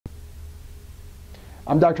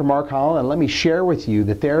I'm Dr. Mark Holland, and let me share with you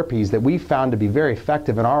the therapies that we've found to be very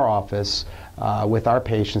effective in our office with our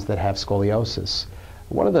patients that have scoliosis.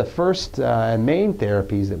 One of the first and main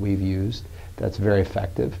therapies that we've used that's very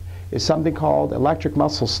effective is something called electric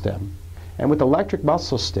muscle stim. And with electric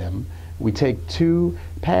muscle stim, we take two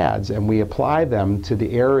pads and we apply them to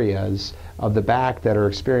the areas of the back that are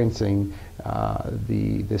experiencing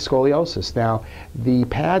the scoliosis. Now, the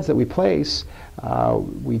pads that we place,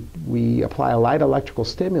 we apply a light electrical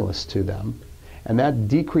stimulus to them, and that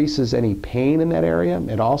decreases any pain in that area.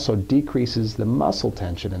 It also decreases the muscle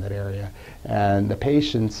tension in that area, and the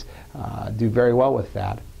patients do very well with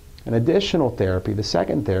that. An additional therapy, the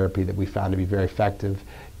second therapy that we found to be very effective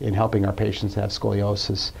in helping our patients have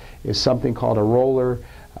scoliosis, is something called a roller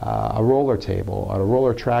table, or a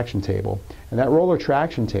roller traction table. And that roller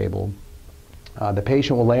traction table, the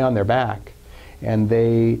patient will lay on their back, and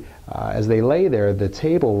as they lay there, the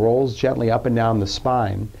table rolls gently up and down the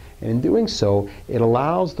spine. And in doing so, it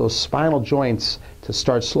allows those spinal joints to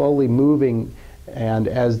start slowly moving, and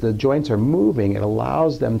as the joints are moving, it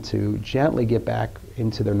allows them to gently get back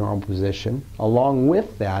into their normal position. Along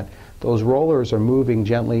with that, those rollers are moving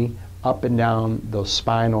gently up and down those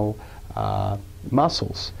spinal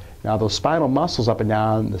muscles. Now, those spinal muscles up and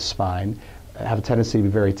down the spine have a tendency to be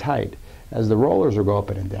very tight. As the rollers go up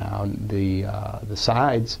and down the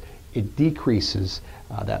sides, it decreases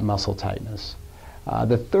that muscle tightness.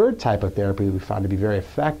 The third type of therapy we found to be very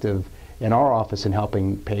effective in our office in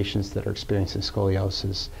helping patients that are experiencing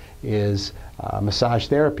scoliosis is massage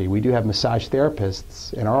therapy. We do have massage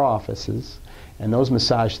therapists in our offices, and those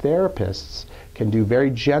massage therapists can do very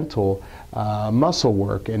gentle muscle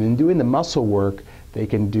work, and in doing the muscle work, they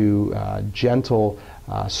can do gentle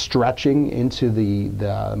stretching into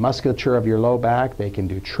the musculature of your low back. They can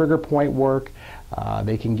do trigger point work.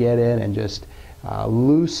 They can get in and just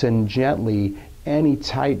loosen gently any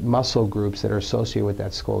tight muscle groups that are associated with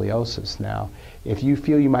that scoliosis. Now, if you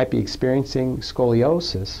feel you might be experiencing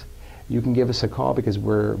scoliosis, you can give us a call because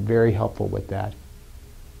we're very helpful with that.